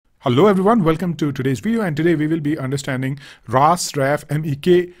Hello everyone, welcome to today's video, and today we will be understanding RAS, RAF,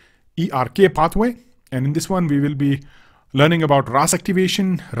 MEK, ERK pathway, and in this one we will be learning about RAS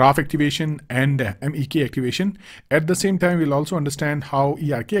activation, RAF activation and MEK activation. At the same time, we'll also understand how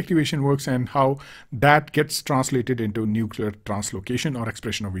ERK activation works and how that gets translated into nuclear translocation or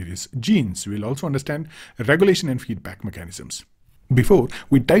expression of various genes. We'll also understand regulation and feedback mechanisms. Before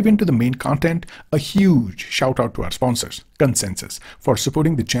we dive into the main content, a huge shout out to our sponsors, Consensus, for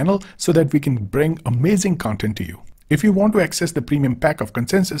supporting the channel so that we can bring amazing content to you. If you want to access the premium pack of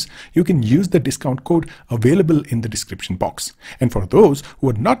Consensus, you can use the discount code available in the description box. And for those who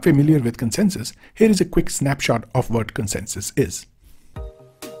are not familiar with Consensus, here is a quick snapshot of what Consensus is.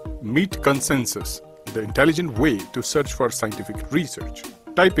 Meet Consensus, the intelligent way to search for scientific research.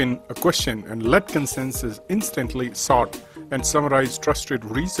 Type in a question and let Consensus instantly sort and summarize trusted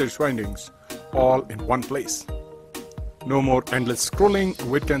research findings all in one place. No more endless scrolling.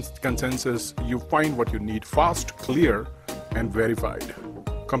 With Consensus, you find what you need fast, clear, and verified.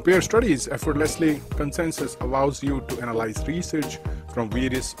 Compare studies effortlessly. Consensus allows you to analyze research from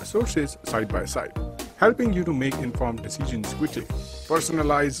various sources side by side, helping you to make informed decisions quickly.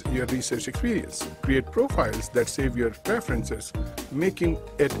 Personalize your research experience. Create profiles that save your preferences, making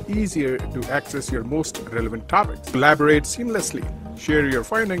it easier to access your most relevant topics. Collaborate seamlessly. Share your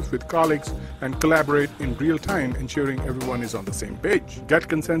findings with colleagues and collaborate in real time, ensuring everyone is on the same page. Get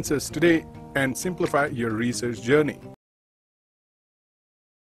Consensus today and simplify your research journey.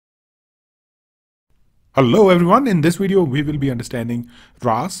 Hello everyone, in this video we will be understanding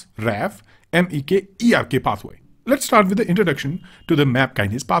RAS, RAF, MEK, ERK pathway. Let's start with the introduction to the MAP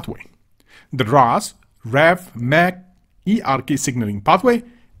kinase pathway. The RAS, RAF, MEK, ERK signaling pathway,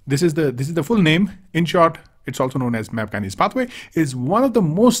 this is the full name. In short, it's also known as MAP kinase pathway, is one of the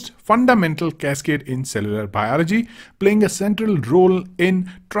most fundamental cascade in cellular biology, playing a central role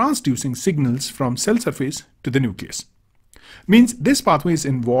in transducing signals from cell surface to the nucleus. Means this pathway is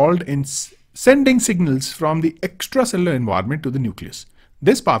involved in sending signals from the extracellular environment to the nucleus.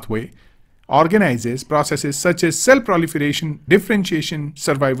 This pathway organizes processes such as cell proliferation, differentiation,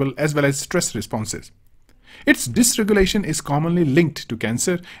 survival, as well as stress responses. Its dysregulation is commonly linked to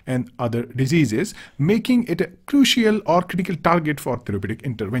cancer and other diseases, making it a crucial or critical target for therapeutic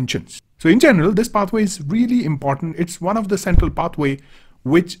interventions. So in general, this pathway is really important. It's one of the central pathway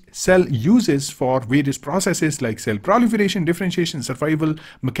which cell uses for various processes like cell proliferation, differentiation, survival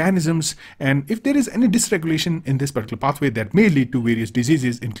mechanisms, and if there is any dysregulation in this particular pathway, that may lead to various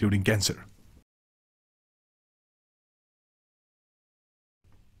diseases including cancer.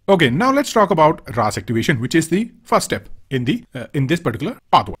 Okay, now let's talk about RAS activation, which is the first step in this particular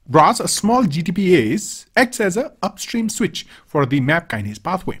pathway. RAS, a small GTPase, acts as an upstream switch for the MAP kinase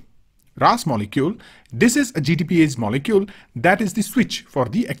pathway. RAS molecule, this is a GTPase molecule that is the switch for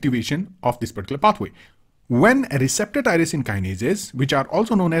the activation of this particular pathway. When receptor tyrosine kinases, which are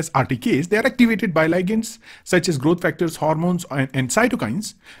also known as RTKs, they are activated by ligands such as growth factors, hormones, and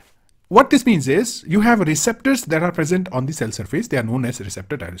cytokines. What this means is you have receptors that are present on the cell surface. They are known as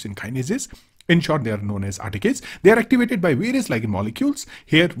receptor tyrosine kinases. In short, they are known as RTKs. They are activated by various ligand molecules.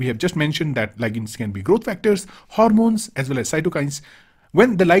 Here we have just mentioned that ligands can be growth factors, hormones, as well as cytokines.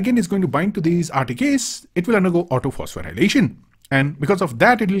 When the ligand is going to bind to these RTKs, it will undergo autophosphorylation. And because of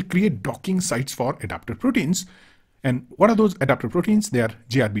that, it will create docking sites for adapter proteins. And what are those adapter proteins? They are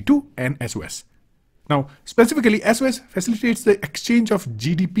GRB2 and SOS. Now, specifically, SOS facilitates the exchange of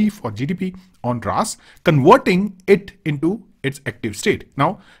GDP for GDP on RAS, converting it into its active state.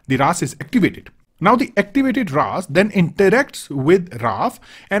 Now, the RAS is activated. Now, the activated RAS then interacts with RAF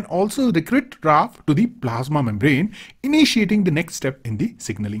and also recruit RAF to the plasma membrane, initiating the next step in the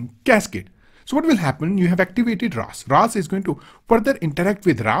signaling cascade. So what will happen? You have activated RAS. RAS is going to further interact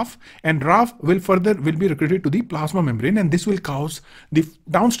with RAF, and RAF will be recruited to the plasma membrane, and this will cause the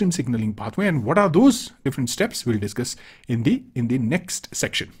downstream signaling pathway. And what are those different steps? We'll discuss in the next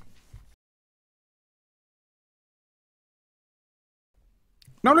section.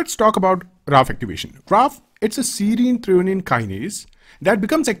 Now let's talk about RAF activation. RAF, it's a serine threonine kinase that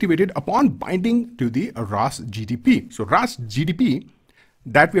becomes activated upon binding to the RAS GDP. So RAS GDP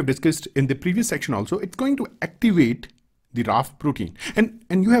that we have discussed in the previous section also, it's going to activate the RAF protein. And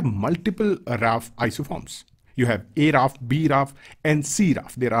you have multiple RAF isoforms. You have A-RAF, B-RAF, and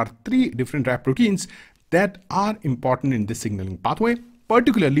C-RAF. There are 3 different RAF proteins that are important in this signaling pathway.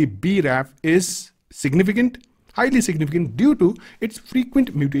 Particularly B-RAF is significant, highly significant due to its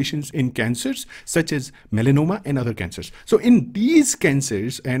frequent mutations in cancers such as melanoma and other cancers. So in these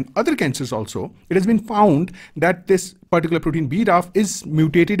cancers and other cancers also, it has been found that this particular protein BRAF is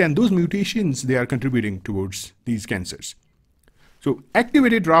mutated, and those mutations, they are contributing towards these cancers. So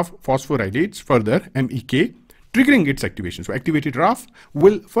activated RAF phosphorylates further MEK, triggering its activation. So activated RAF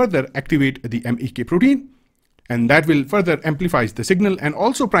will further activate the MEK protein, and that will further amplifies the signal and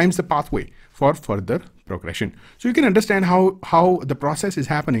also primes the pathway for further progression. So you can understand how the process is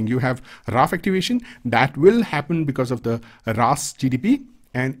happening. You have RAF activation that will happen because of the RAS GDP.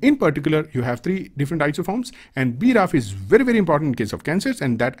 And in particular, you have 3 different isoforms, and BRAF is very, very important in case of cancers,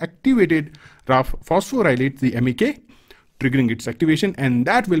 and that activated RAF phosphorylates the MEK, triggering its activation, and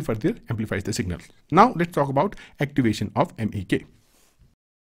that will further amplify the signal. Now let's talk about activation of MEK.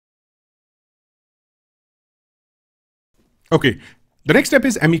 Okay, the next step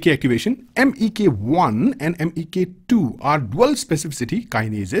is MEK activation. MEK1 and MEK2 are dual specificity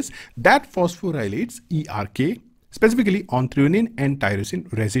kinases that phosphorylates ERK, specifically on threonine and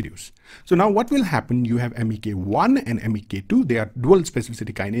tyrosine residues. So now what will happen? You have MEK1 and MEK2. They are dual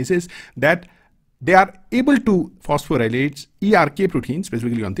specificity kinases that they are able to phosphorylate ERK proteins,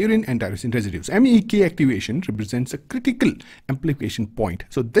 specifically on threonine and tyrosine residues. MEK activation represents a critical amplification point.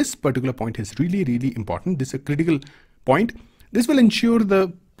 So this particular point is really, really important. This is a critical point. This will ensure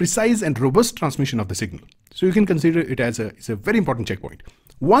the precise and robust transmission of the signal. So you can consider it as it's a very important checkpoint.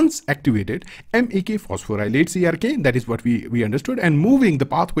 Once activated, MEK phosphorylates ERK, that is what we understood, and moving the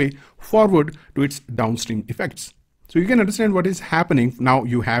pathway forward to its downstream effects. So you can understand what is happening. Now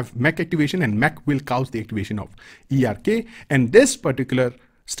you have MEK activation, and MEK will cause the activation of ERK, and this particular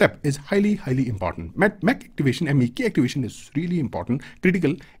step is highly, highly important. MEK activation and MEK activation is really important,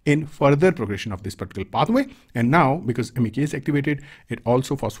 critical in further progression of this particular pathway. And now, because MEK is activated, it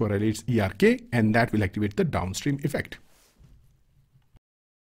also phosphorylates ERK, and that will activate the downstream effect.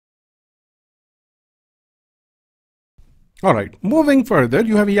 All right, moving further,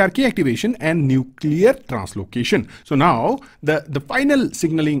 you have ERK activation and nuclear translocation. So now the final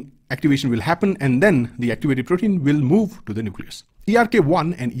signaling activation will happen, and then the activated protein will move to the nucleus.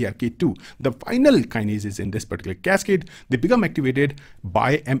 ERK1 and ERK2, the final kinases in this particular cascade, they become activated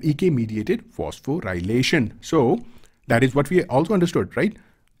by MEK mediated phosphorylation. So that is what we also understood, right?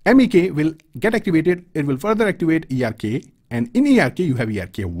 MEK will get activated, it will further activate ERK, and in ERK you have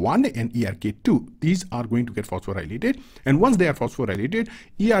ERK1 and ERK2. These are going to get phosphorylated, and once they are phosphorylated,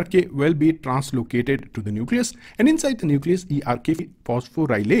 ERK will be translocated to the nucleus, and inside the nucleus ERK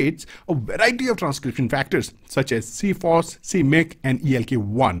phosphorylates a variety of transcription factors such as c-Fos, c-Myc, and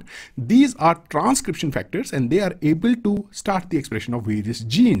ELK1. These are transcription factors, and they are able to start the expression of various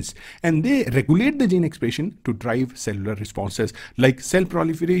genes, and they regulate the gene expression to drive cellular responses like cell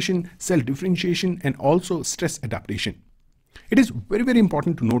proliferation, cell differentiation, and also stress adaptation. It is very, very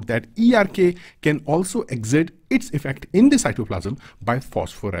important to note that ERK can also exert its effect in the cytoplasm by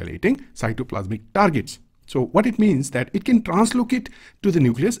phosphorylating cytoplasmic targets. So what it means that it can translocate to the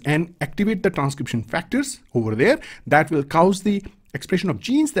nucleus and activate the transcription factors over there that will cause the expression of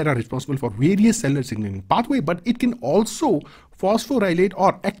genes that are responsible for various cellular signaling pathway, but it can also phosphorylate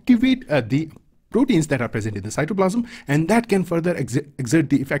or activate the proteins that are present in the cytoplasm, and that can further exert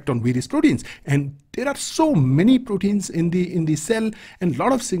the effect on various proteins. And there are so many proteins in the cell, and a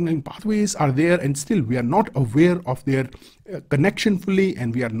lot of signaling pathways are there, and still we are not aware of their connection fully,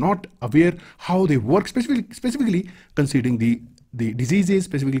 and we are not aware how they work, specifically considering the diseases,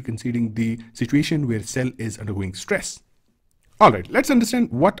 specifically considering the situation where cell is undergoing stress. All right, let's understand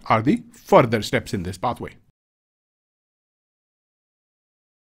what are the further steps in this pathway.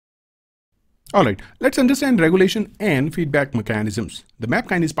 All right, let's understand regulation and feedback mechanisms. The MAP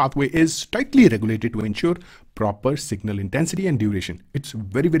kinase pathway is tightly regulated to ensure proper signal intensity and duration. It's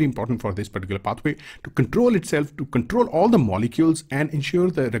very, very important for this particular pathway to control itself, to control all the molecules and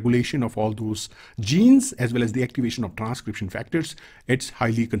ensure the regulation of all those genes as well as the activation of transcription factors. It's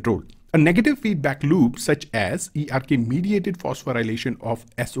highly controlled. A negative feedback loop such as ERK mediated phosphorylation of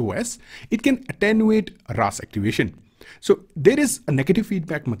SOS, it can attenuate RAS activation. So there is a negative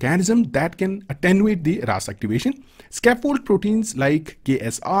feedback mechanism that can attenuate the RAS activation. Scaffold proteins like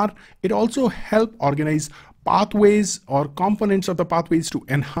KSR, it also help organize pathways or components of the pathways to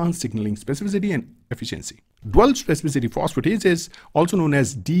enhance signaling specificity and efficiency. Dual-specificity phosphatases, also known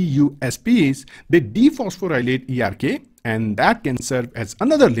as DUSPs, they dephosphorylate ERK, and that can serve as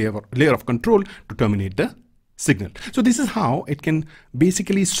another layer of control to terminate the signal. So this is how it can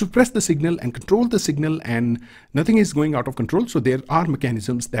basically suppress the signal and control the signal, and nothing is going out of control. So there are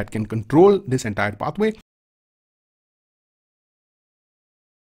mechanisms that can control this entire pathway.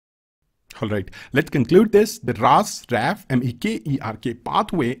 All right, let's conclude this. The RAS, RAF, MEK, ERK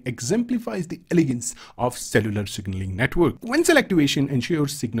pathway exemplifies the elegance of cellular signaling network. When cell activation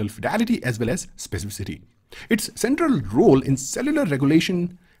ensures signal fidelity as well as specificity. Its central role in cellular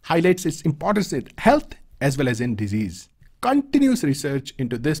regulation highlights its importance in health as well as in disease. continuous research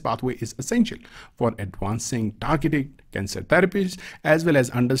into this pathway is essential for advancing targeted cancer therapies as well as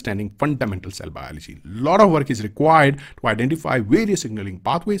understanding fundamental cell biology. A lot of work is required to identify various signaling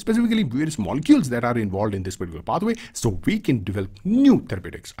pathways, specifically various molecules that are involved in this particular pathway, so we can develop new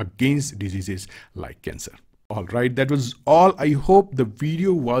therapeutics against diseases like cancer. All right, that was all. I hope the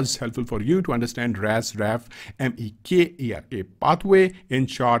video was helpful for you to understand RAS, RAF, MEK, ERK pathway, in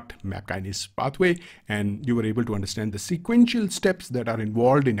short, MAP kinase pathway, and you were able to understand the sequential steps that are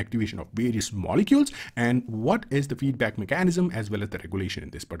involved in activation of various molecules and what is the feedback mechanism as well as the regulation in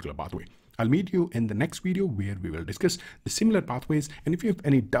this particular pathway. I'll meet you in the next video where we will discuss the similar pathways, and if you have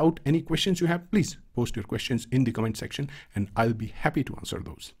any doubt, any questions you have, please post your questions in the comment section and I'll be happy to answer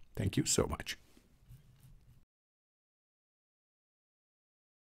those. Thank you so much.